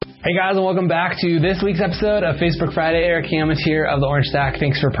Hey guys, and welcome back to this week's episode of Facebook Friday. Erik, Hammond here of the Orange Stack.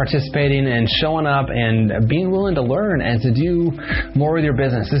 Thanks for participating and showing up and being willing to learn and to do more with your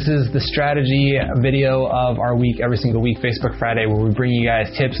business. This is the strategy video of our week, every single week, Facebook Friday, where we bring you guys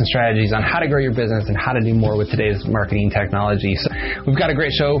tips and strategies on how to grow your business and how to do more with today's marketing technology. So we've got a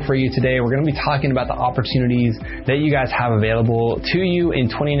great show for you today. We're going to be talking about the opportunities that you guys have available to you in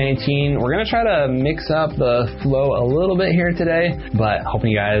 2019. We're going to try to mix up the flow a little bit here today, but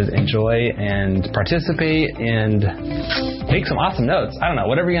hoping you guys enjoy and participate and make some awesome notes. I don't know,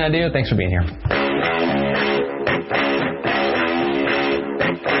 whatever you're going to do, thanks for being here.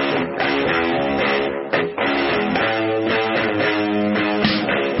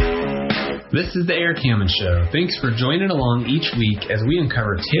 This is the Erik Hammond Show. Thanks for joining along each week as we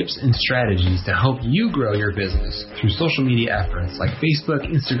uncover tips and strategies to help you grow your business through social media efforts like Facebook,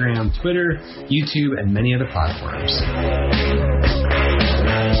 Instagram, Twitter, YouTube, and many other platforms.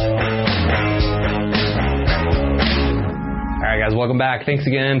 All right, guys, welcome back. Thanks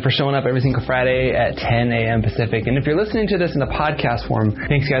again for showing up every single Friday at 10 a.m. Pacific. And if you're listening to this in the podcast form,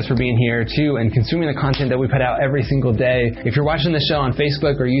 thanks, guys, for being here, too, and consuming the content that we put out every single day. If you're watching the show on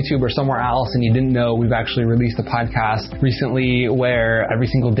Facebook or YouTube or somewhere else and you didn't know, we've actually released a podcast recently where every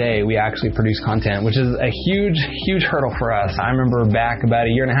single day we actually produce content, which is a huge, huge hurdle for us. I remember back about a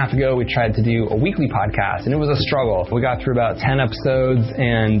year and a half ago, we tried to do a weekly podcast, and it was a struggle. We got through about 10 episodes,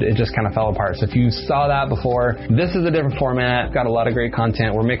 and it just kind of fell apart. So if you saw that before, this is a different format. Got a lot of great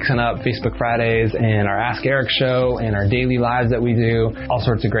content. We're mixing up Facebook Fridays and our Ask Erik show and our daily lives that we do. All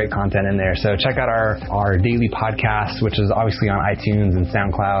sorts of great content in there. So check out our daily podcast, which is obviously on iTunes and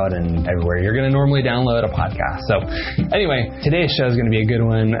SoundCloud and everywhere you're going to normally download a podcast. So anyway, today's show is going to be a good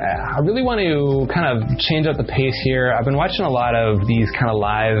one. I really want to kind of change up the pace here. I've been watching a lot of these kind of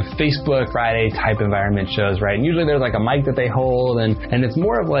live Facebook Friday type environment shows, right? And usually there's like a mic that they hold, and it's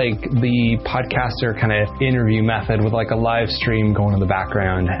more of like the podcaster kind of interview method with like a live stream going in the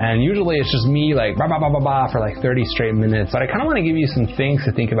background. And usually it's just me like bah, bah, bah, bah, bah, for like 30 straight minutes. But I kind of want to give you some things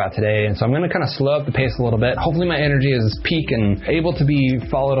to think about today. And so I'm going to kind of slow up the pace a little bit. Hopefully my energy is peak and able to be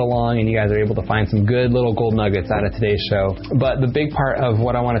followed along, and you guys are able to find some good little gold nuggets out of today's show. But the big part of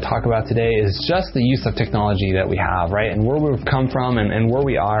what I want to talk about today is just the use of technology that we have, right? And where we've come from and where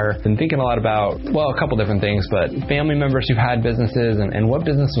we are. Been thinking a lot about, well, a couple different things, but family members who've had businesses and what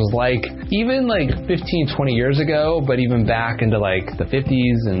business was like even like 15, 20 years ago, but even back into like the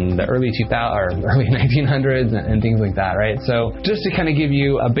 50s and the early 1900s and things like that, right? So just to kind of give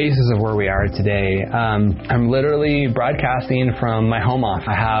you a basis of where we are today, I'm literally broadcasting from my home office.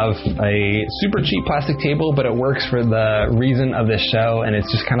 I have a super cheap plastic table, but it works for the reason of this show, and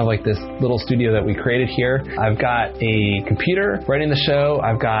it's just kind of like this little studio that we created here. I've got a computer running the show.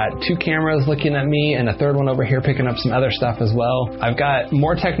 I've got two cameras looking at me and a third one over here picking up some other stuff as well. I've got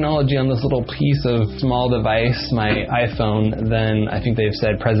more technology on this little piece of small device, my iPhone, than I think they've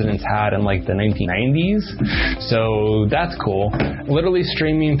said presidents had in like the 1990s. So that's cool. Literally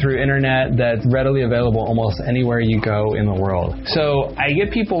streaming through internet that's readily available almost anywhere you go in the world. So I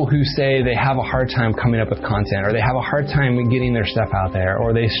get people who say they have a hard time coming up with content, or they have a hard time getting their stuff out there,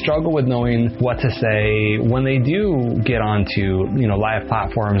 or they struggle with knowing what to say when they do get onto, live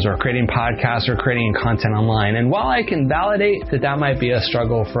platforms or creating podcasts or creating content online. And while I can validate that might be a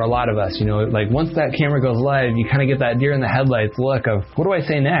struggle for a lot of us, like once that camera goes live, you kind of get that deer in the headlights look of what do I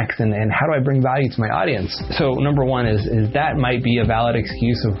say next and how do I bring value to my audience? So number one is that might be a valid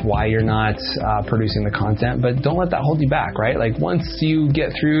excuse of why you're not producing the content, but don't let that hold you back, right? Like once you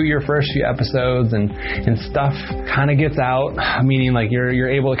get through your first few episodes and stuff kind of gets out, meaning like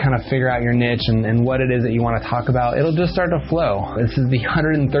you're able to kind of figure out your niche and what it is that you want to talk about, it'll just start to flow. This is the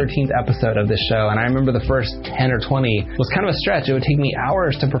 113th episode of this show, and I remember the first 10 or 20 was kind of a stretch. It would take me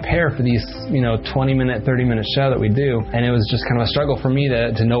hours to prepare for these 20-minute, 30-minute show that we do, and it was just kind of a struggle for me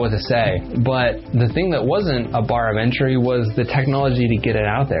to know what to say. But the thing that wasn't a bar of entry was the technology to get it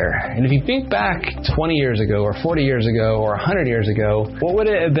out there. And if you think back 20 years ago or 40 years ago or 100 years ago, what would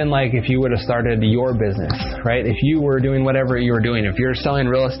it have been like if you would have started your business, right? If you were doing whatever you were doing, if you're selling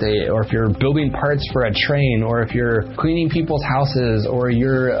real estate, or if you're building parts for a train, or if you're cleaning people's houses, or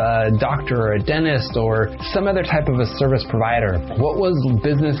you're a doctor or a dentist or some other type of a service provider, what was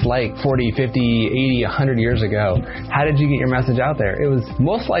business like 40, 50, 80, 100 years ago? How did you get your message out there? It was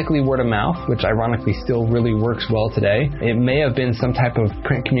most likely word of mouth, which ironically still really works well today. It may have been some type of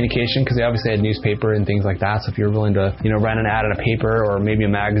print communication because they obviously had newspaper and things like that. So if you're willing to, run an ad in a paper or maybe a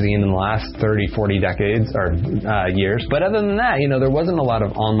magazine in the last 30, 40 decades or years. But other than that, there wasn't a lot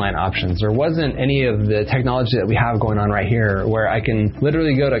of online options. There wasn't any of the technology that we have going on right here where I can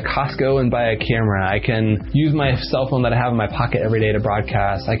literally go to Costco and buy a camera. I can use my cell phone that I have in my pocket every day to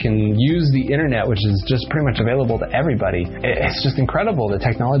broadcast. I can use the internet, which is just pretty much available to everybody. It's just incredible, the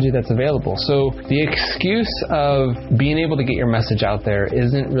technology that's available. So the excuse of being able to get your message out there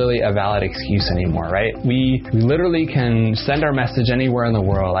isn't really a valid excuse anymore, right? We literally can send our message anywhere in the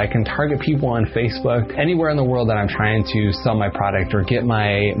world. I can target people on Facebook anywhere in the world that I'm trying to sell my product or get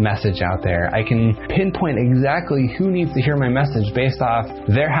my message out there. I can pinpoint exactly who needs to hear my message based off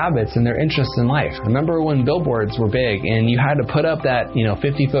their habits and their interests in life. Remember when billboards were big and you had to put up that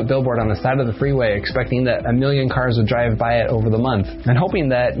 50-foot billboard on the side of the freeway expecting that 1 million cars would drive by it over the month and hoping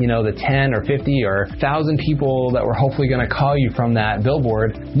that the 10 or 50 or 1,000 people that were hopefully going to call you from that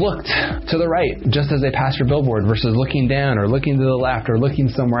billboard looked to the right just as they passed your billboard versus looking down or looking to the left or looking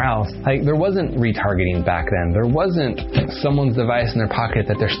somewhere else. Like, there wasn't retargeting back then. There wasn't someone's device in their pocket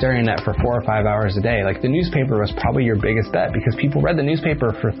that they're staring at for 4 or 5 hours a day. Like, the newspaper was probably your biggest bet because people read the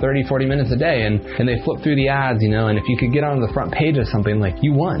newspaper for 30, 40 minutes a day and they flip through the ads, and if you could get on the front page of something, like,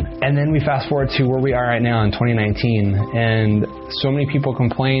 you won. And then we fast forward to where we are right now in 2019, and so many people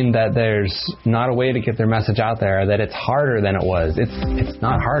complain that there's not a way to get their message out there, that it's harder than it was. It's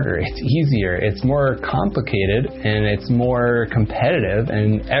not harder. It's easier. It's more complicated and it's more competitive.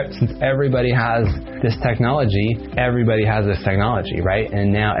 And since everybody has this technology, right?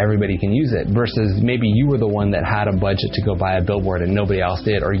 And now everybody can use it versus maybe you were the one that had a budget to go buy a billboard and nobody else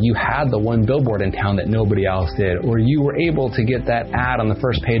did, or you had the one billboard in town that nobody else did, or you were able to get that ad on the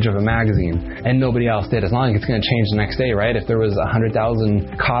first page of a magazine and nobody else did. As long as it's going to change the next day, right? If there was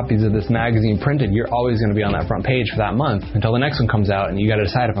 100,000 copies of this magazine printed, you're always going to be on that front page for that month until the next one comes out and you got to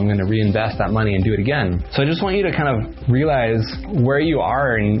decide if I'm going to reinvest that money and do it again. So I just want you to kind of realize where you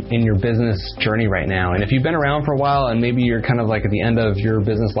are in your business journey right now. And if you've been around for a while and maybe you're kind of like at the end of your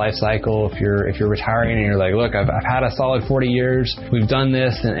business life cycle, if you're retiring and you're like, look, I've had a solid 40 years, we've done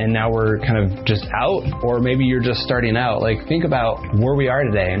this and now we're kind of just out, or maybe you're just starting out, like, think about where we are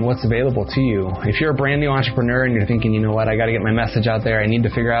today and what's available to you. If you're a brand new entrepreneur and you're thinking, I got to get my message out there, I need to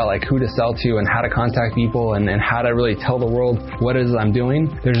figure out like who to sell to and how to contact people and how to really tell the world what it is I'm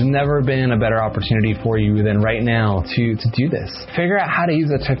doing, there's never been a better opportunity for you than right now to do this. Figure out how to use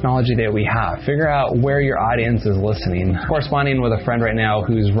the technology that we have. Figure out where your audience is listening. Corresponding with a friend right now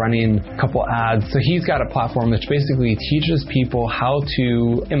who's running a couple ads. So he's got a platform which basically teaches people how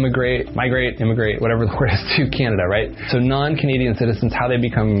to migrate, whatever the word is, to Canada, right? So non-Canadian citizens, how they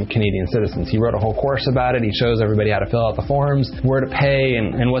become Canadian citizens. He wrote a whole course about it. He shows everybody how to fill out the forms, where to pay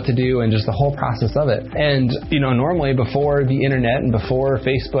and what to do, and just the whole process of it. And, normally before the internet and before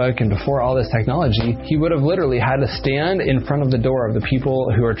Facebook and before all this technology, he would have literally had to stand in front of the door of the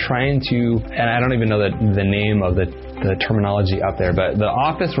people who are trying to, and I don't even know the name of the terminology out there, but the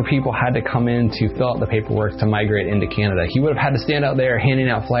office where people had to come in to fill out the paperwork to migrate into Canada. He would have had to stand out there handing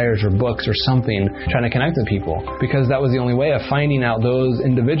out flyers or books or something, trying to connect with people, because that was the only way of finding out those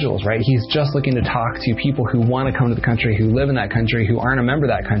individuals, right? He's just looking to talk to people who want to come to the country, who live in that country, who aren't a member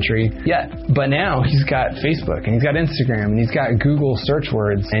of that country yet. But now he's got Facebook and he's got Instagram and he's got Google search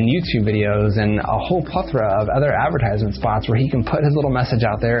words and YouTube videos and a whole plethora of other advertisement spots where he can put his little message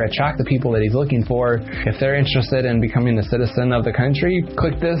out there, attract the people that he's looking for. If they're interested in becoming a citizen of the country,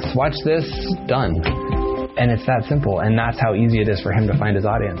 click this, watch this, done. And it's that simple, and that's how easy it is for him to find his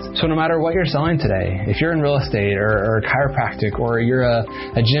audience. So no matter what you're selling today, if you're in real estate or chiropractic, or you're a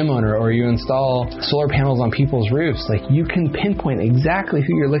gym owner, or you install solar panels on people's roofs, like, you can pinpoint exactly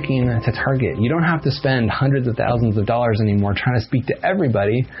who you're looking to target. You don't have to spend hundreds of thousands of dollars anymore trying to speak to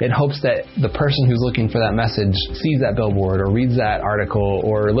everybody in hopes that the person who's looking for that message sees that billboard or reads that article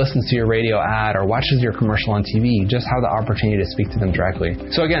or listens to your radio ad or watches your commercial on TV. Just have the opportunity to speak to them directly.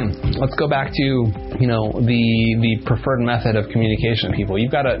 So again, let's go back to, the preferred method of communication with people.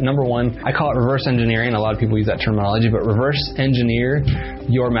 You've got to, number one, I call it reverse engineering. A lot of people use that terminology, but reverse engineer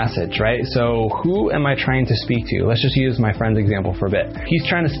your message, right? So who am I trying to speak to? Let's just use my friend's example for a bit. He's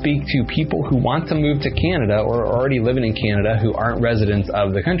trying to speak to people who want to move to Canada or are already living in Canada who aren't residents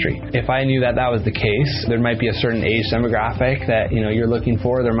of the country. If I knew that was the case, there might be a certain age demographic that, you're looking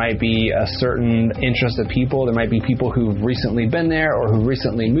for. There might be a certain interest of people. There might be people who've recently been there or who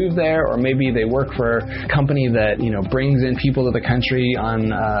recently moved there, or maybe they work for company that, brings in people to the country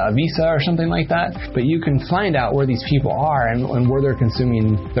on a visa or something like that, but you can find out where these people are and where they're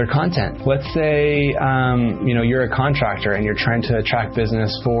consuming their content. Let's say, you're a contractor and you're trying to attract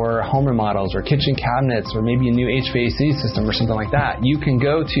business for home remodels or kitchen cabinets or maybe a new HVAC system or something like that. You can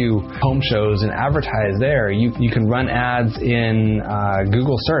go to home shows and advertise there. You can run ads in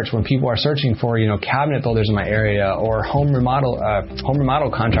Google search when people are searching for, cabinet builders in my area or home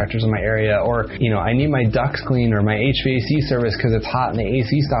remodel contractors in my area, or, I need my ducts cleaned or my HVAC service because it's hot and the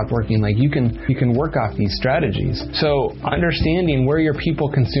AC stopped working. Like you can work off these strategies. So understanding where your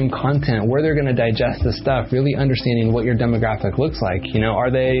people consume content, where they're going to digest the stuff, really understanding what your demographic looks like.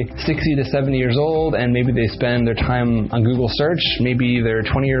 Are they 60 to 70 years old and maybe they spend their time on Google search? Maybe they're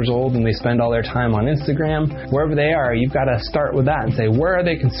 20 years old and they spend all their time on Instagram. Wherever they are, you've got to start with that and say, where are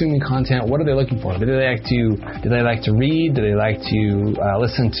they consuming content? What are they looking for? Do they like to read? Do they like to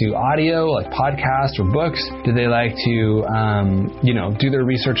listen to audio like podcasts or books? Do they like to do their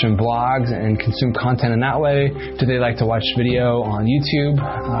research in blogs and consume content in that way? Do they like to watch video on YouTube?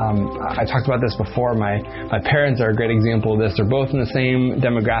 I talked about this before. My parents are a great example of this. They're both in the same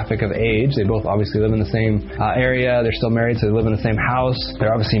demographic of age. They both obviously live in the same area. They're still married, so they live in the same house.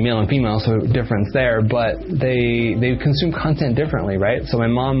 They're obviously male and female, so difference there, but they consume content differently, right? So my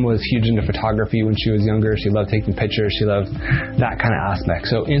mom was huge into photography when she was younger. She loved taking pictures. She loved that kind of aspect.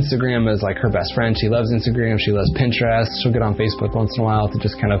 So Instagram is like her best friend. She loves Instagram. She loves Pinterest. She'll get on Facebook once in a while to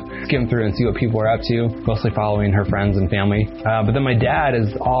just kind of skim through and see what people are up to, mostly following her friends and family. But then my dad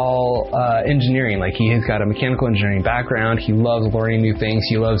is all engineering. Like he's got a mechanical engineering background. He loves learning new things.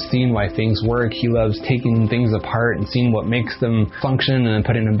 He loves seeing why things work. He loves taking things apart and seeing what makes them function and then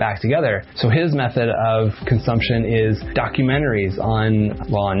putting them back together. So his method of consumption is documentaries on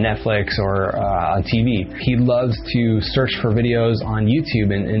Netflix or on TV. He loves to search for videos on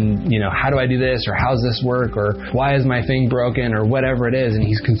YouTube and how do I do this, or how's this work, or why is my thing broken, or whatever it is, and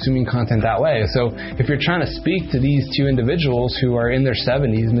he's consuming content that way. So if you're trying to speak to these two individuals who are in their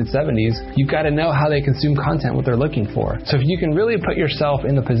 70s, mid-70s, you've got to know how they consume content, what they're looking for. So if you can really put yourself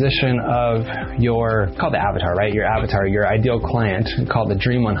in the position of called the avatar, right? Your avatar, your ideal client, called the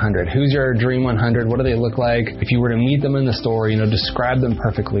Dream 100. Who's your Dream 100? What do they look like? If you were to meet them in the store, describe them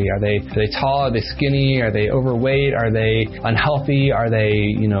perfectly. Are they tall? Are they skinny? Are they overweight? Are they unhealthy? Are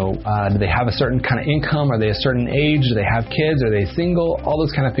they, do they have a certain kind of income? Are they a certain age? Do they have kids? Are they single? All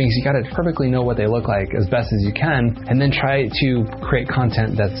those kind of things. You got to perfectly know what they look like as best as you can, and then try to create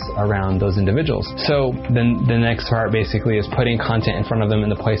content that's around those individuals. So then the next part basically is putting content in front of them in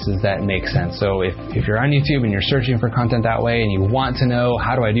the places that make sense. So if you're on YouTube and you're searching for content that way and you want to know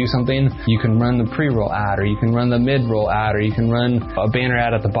how do I do something, you can run the pre-roll ad, or you can run the mid-roll ad, or you can run a banner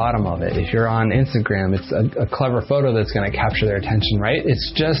ad at the bottom of it. If you're on Instagram, it's a clever photo that's going to capture their attention, right?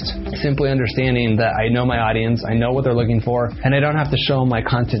 It's just simply understanding that I know my audience, I know what they're looking for, and I don't have to show my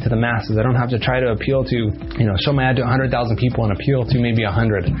content to the masses. I don't have to try to appeal to, show my ad to 100,000 people and appeal to maybe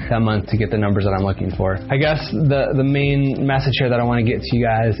 100 that month to get the numbers that I'm looking for. I guess the main message here that I want to get to you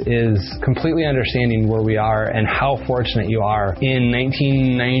guys is completely understanding where we are and how fortunate you are. In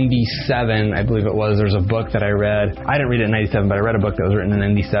 1997, I believe it was, there's a book that I read. I didn't read it in 97, but I read a book that was written in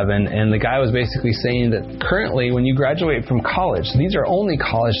 97, and the guy was basically saying that currently when you graduate from college, these are only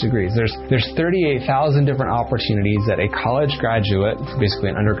college degrees, there's 38,000 different opportunities that a college graduate, basically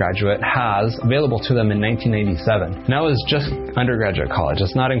an undergraduate, has available to them in 1997. And that was just undergraduate college.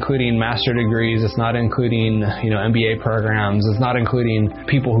 It's not including master degrees. It's not including, MBA programs. It's not including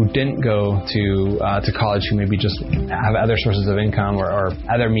people who didn't go to college who maybe just have other sources of income or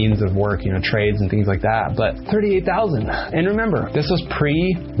other means of work, trades and things like that. But 38,000. And remember, this was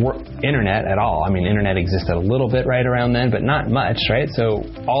pre-internet at all. I mean, internet existed a little bit right around then, but not much, right? So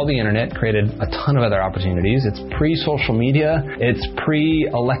all the internet created a ton of other opportunities. It's pre-social media. It's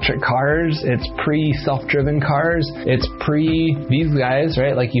pre-electric cars. It's pre-self-driven cars. It's these guys,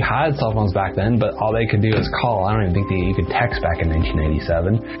 right? Like you had cell phones back then, but all they could do is call. I don't even think that you could text back in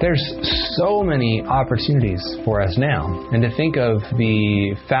 1987. There's so many opportunities for us now. And to think of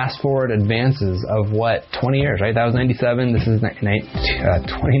the fast forward advances of 20 years, right? That was 97. This is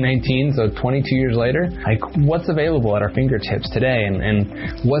 2019. So 22 years later, like what's available at our fingertips today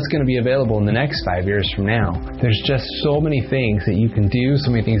and what's going to be available in the next 5 years from now. There's just so many things that you can do,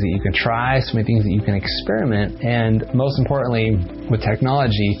 so many things that you can try, so many things that you can experiment, and most importantly, with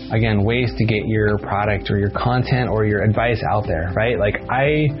technology, again, ways to get your product or your content or your advice out there, right?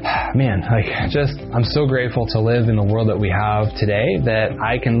 I'm so grateful to live in the world that we have today that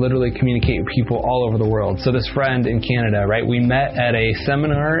I can literally communicate with people all over the world. So this friend in Canada, right? We met at a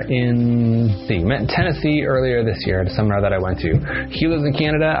seminar in Tennessee earlier this year at a seminar that I went to. He lives in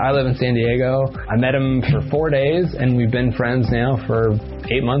Canada. I live in San Diego. ago. I met him for 4 days, and we've been friends now for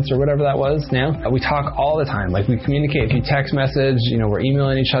 8 months or whatever that was now. We talk all the time. Like, we communicate through text message, we're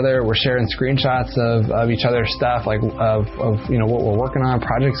emailing each other, we're sharing screenshots of each other's stuff, like of what we're working on,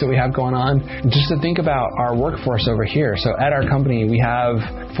 projects that we have going on. Just to think about our workforce over here. So at our company, we have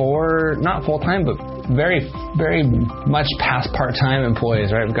 4, not full-time, but very, very much past part-time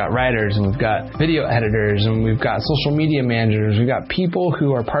employees, right? We've got writers, and we've got video editors, and we've got social media managers. We've got people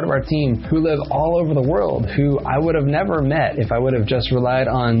who are part of our team who live all over the world, who I would have never met if I would have just relied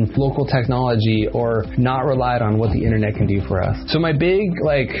on local technology or not relied on what the internet can do for us. So my big,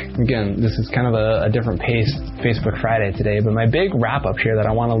 again, this is kind of a different pace, Facebook Friday today, but my big wrap-up here that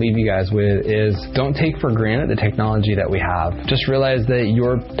I want to leave you guys with is, don't take for granted the technology that we have. Just realize that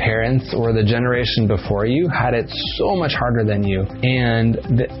your parents or the generation before you had it so much harder than you, and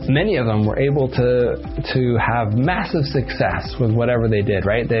many of them were able to have massive success with whatever they did,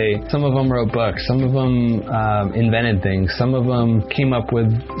 right? Some of them wrote books, some of them invented things, some of them came up with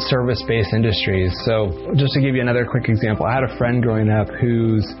service-based industries. So just to give you another quick example, I had a friend growing up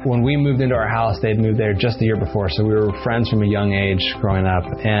when we moved into our house, they'd moved there just the year before, so we were friends from a young age growing up,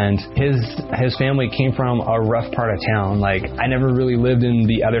 and his family came from a rough part of town. Like, I never really lived in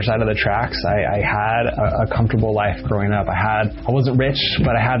the other side of the tracks. I had a comfortable life growing up. I wasn't rich,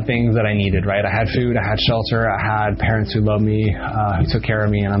 but I had things that I needed, right? I had food, I had shelter, I had parents who loved me, who took care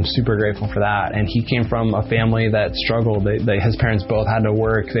of me, and I'm super grateful for that. And he came from a family that struggled. His parents both had to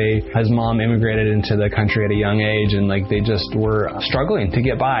work. His mom immigrated into the country at a young age, and they just were struggling to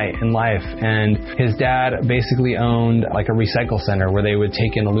get by in life. And his dad basically owned a recycle center where they would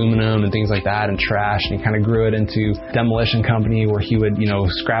take in aluminum and things like that and trash, and he kind of grew it into a demolition company where he would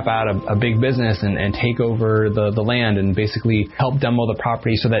scrap out a big business and take over the land and basically help demo the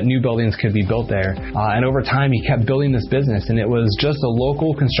property so that new buildings could be built there. And over time, he kept building this business, and it was just a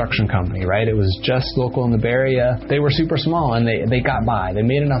local construction company, right? It was just local in the Bay Area. They were super small, and they got by. They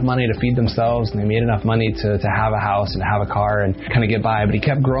made enough money to feed themselves, and they made enough money to have a house and have a car and kind of get by, but he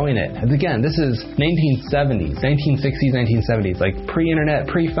kept growing it. And again, this is 1960s, 1970s, like pre-internet,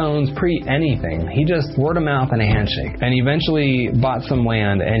 pre-phones, pre-anything. He just word of mouth and a handshake. And he eventually bought some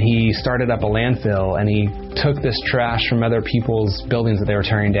land, and he started up a landfill, and he took this trash from other people's buildings that they were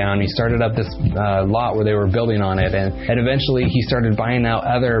tearing down. He started up this lot where they were building on it, and eventually he started buying out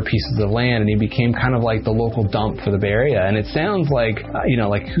other pieces of land, and he became kind of like the local dump for the Bay Area. And it sounds like,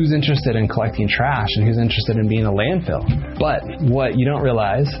 who's interested in collecting trash and who's interested in being a landfill? But what you don't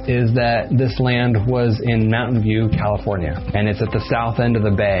realize is that this land was in Mountain View, California, and it's at the south end of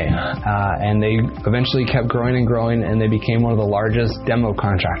the Bay. And they eventually kept growing and growing, and they became one of the largest demo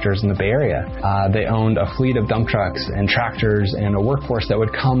contractors in the Bay Area. They owned a fleet of dump trucks and tractors and a workforce that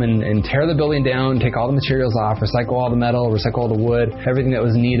would come and tear the building down, take all the materials off, recycle all the metal, recycle all the wood, everything that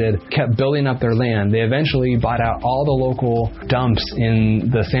was needed, kept building up their land. They eventually bought out all the local dumps in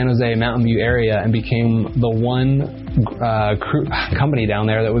the San Jose, Mountain View area and became the one company down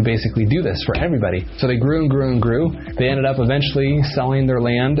there that would basically do this for everybody. So they grew and grew and grew. They ended up eventually selling their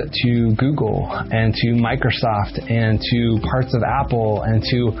land to Google and to Microsoft and to parts of Apple and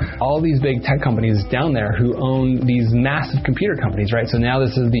to all these big tech companies down there who own these massive computer companies, right? So now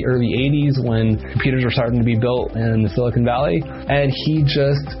this is the early 80s when computers were starting to be built in the Silicon Valley, and he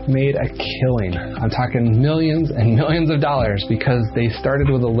just made a killing. I'm talking millions and millions of dollars because they started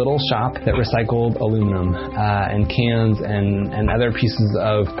with a little shop that recycled aluminum and cans and other pieces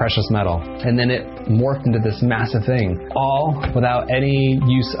of precious metal. And then it morphed into this massive thing, all without any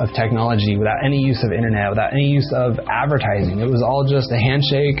use of technology, without any use of internet, without any use of advertising. It was all just a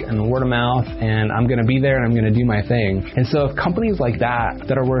handshake and word of mouth, and I'm going to be there and I'm going to do my thing. And so if companies like that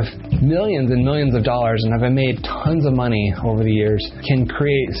are worth millions and millions of dollars and have made tons of money over the years can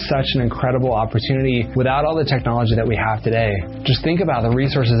create such an incredible opportunity without all the technology that we have today, just think about the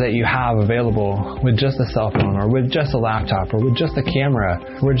resources that you have available with just a cell phone or with just a laptop or with just a camera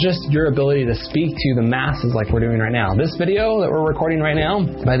or just your ability to speak to the masses like we're doing right now. This video that we're recording right now,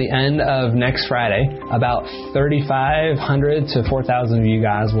 by the end of next Friday, about 3,500 to 4,000 of you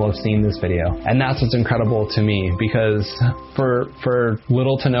guys will have seen this video. And that's what's incredible to me, because for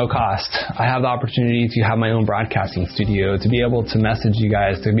little to no cost, I have the opportunity to have my own broadcasting studio, to be able to message you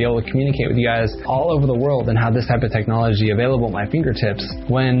guys, to be able to communicate with you guys all over the world and have this type of technology available at my fingertips.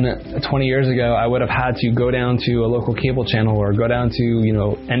 When 20 years ago, I would have had to go down to a local cable channel or go down to,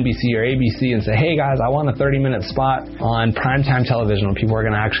 NBC or ABC and say, hey guys, I want a 30-minute spot on primetime television when people are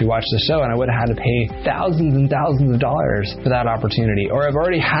going to actually watch the show. And I would have had to pay thousands and thousands of dollars for that opportunity. Or I've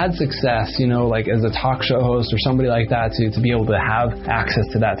already had success, like as a talk show host or somebody like that to be able to have access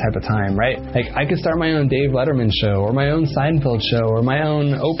to that type of time, right? Like I could start my own Dave Letterman show or my own Seinfeld show or my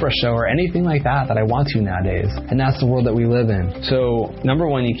own Oprah show or anything like that I want to nowadays. And that's the world that we live in. So number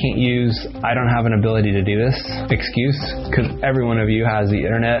one, you can't use I don't have an ability to do this excuse, because every one of you has the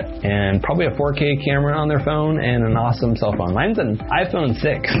internet and probably a 4K camera on their phone and an awesome cell phone. Mine's an iPhone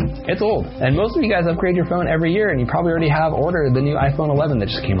 6. It's old. And most of you guys upgrade your phone every year, and you probably already have ordered the new iPhone 11 that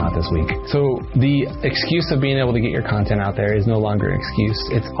just came out this week. So the excuse of being able to get your content out there is no longer an excuse.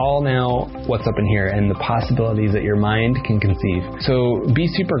 It's all now what's up in here and the possibilities that your mind can conceive. So be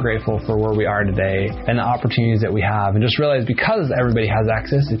super grateful for where we are today and the opportunities that we have, and just realize because everybody has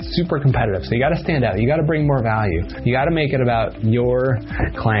access, it's super competitive. So you got to stand out. You got to bring more value. You got to make it about your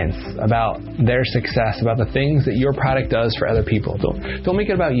clients, about their success, about the things that your product does for other people. Don't make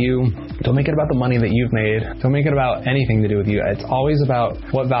it about you. Don't make it about the money that you've made. Don't make it about anything to do with you. It's always about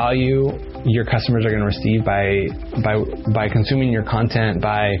what value your customers are going to receive by consuming your content,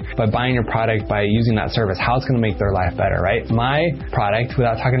 by buying your product, by using that service, how it's going to make their life better, right? My product,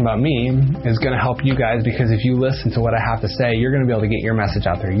 without talking about me, is going to help you guys, because if you listen to what I have to say, you're going to be able to get your message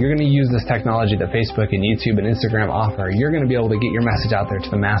out there. You're going to use this technology that Facebook and YouTube and Instagram offer. You're going to be able to get your message out there to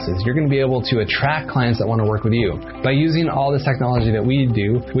the masses. You're going to be able to attract clients that want to work with you. By using all this technology that we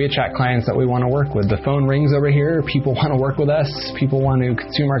do, we attract clients that we want to work with. The phone rings over here. People want to work with us. People want to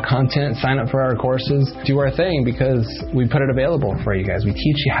consume our content, sign up for our courses, do our thing, because we put it available for you guys. We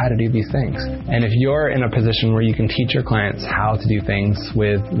teach you how to do these things. And if you're in a position where you can teach your clients how to do things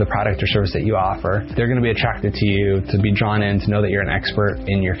with the product or service that you offer, they're going to be attracted to you, to be drawn in, to know that you're an expert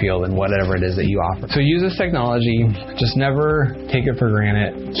in your field and whatever it is that you offer. So use this technology. Just never take it for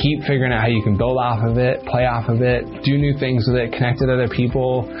granted. Keep figuring out how you can build off of it, play off of it, do new things with it, connect with other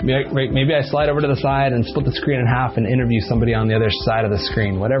people. Maybe I slide over to the side and split the screen in half and interview somebody on the other side of the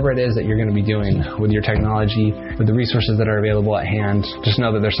screen. Whatever it is that you're going to be doing with your technology, with the resources that are available at hand, just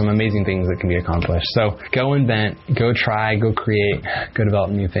know that there's some amazing things that can be accomplished. So go invent, go try, go create, go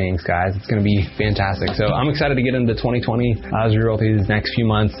develop new things, guys. It's going to be fantastic. So I'm excited to get into 2020 as we roll through these next few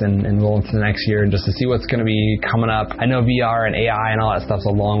months and roll into the next year, and just to see what's going to be coming up. I know VR and AI and all that stuff's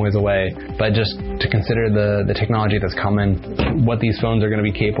a long ways away, but just to consider the technology that's coming, what these phones are going to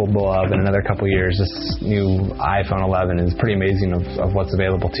be capable of in another couple years. This new iPhone 11 is pretty amazing of what's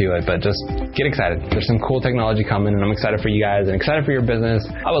available to it, but just get excited. There's some cool technology coming, and I'm excited for you guys and excited for your business.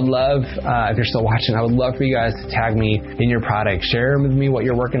 I would love, if you're still watching, I would love for you guys to tag me in your product. Share with me what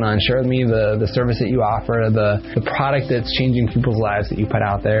you're working on. Share with me the service that you offer, the product that's changing people's lives that you put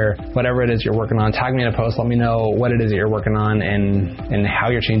out there, whatever it is you're working on. Tag me in a post. Let me know what it is that you're working on and how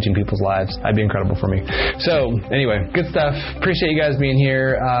you're changing people's lives. That'd be incredible for me. So anyway, good stuff. Appreciate you guys being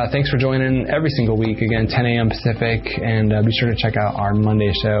here. Thanks for joining every single week. Again, 10 a.m. Pacific, and be sure to check out our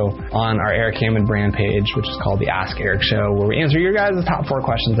Monday show on our Erik Hammond brand page, which is called the Ask Erik Show, where we answer your guys' top 4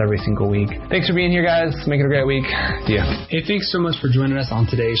 questions every single week. Thanks for being here, guys. Make it a great week. See ya. Hey, thanks so much for joining us on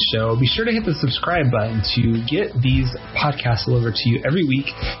today's show. Be sure to hit the subscribe button to get these podcasts delivered to you every week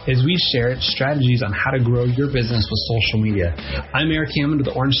as we share strategies on how to grow your business with social media. I'm Erik Hammond of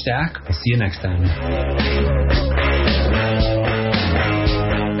the Orange Stack. I'll see you next time.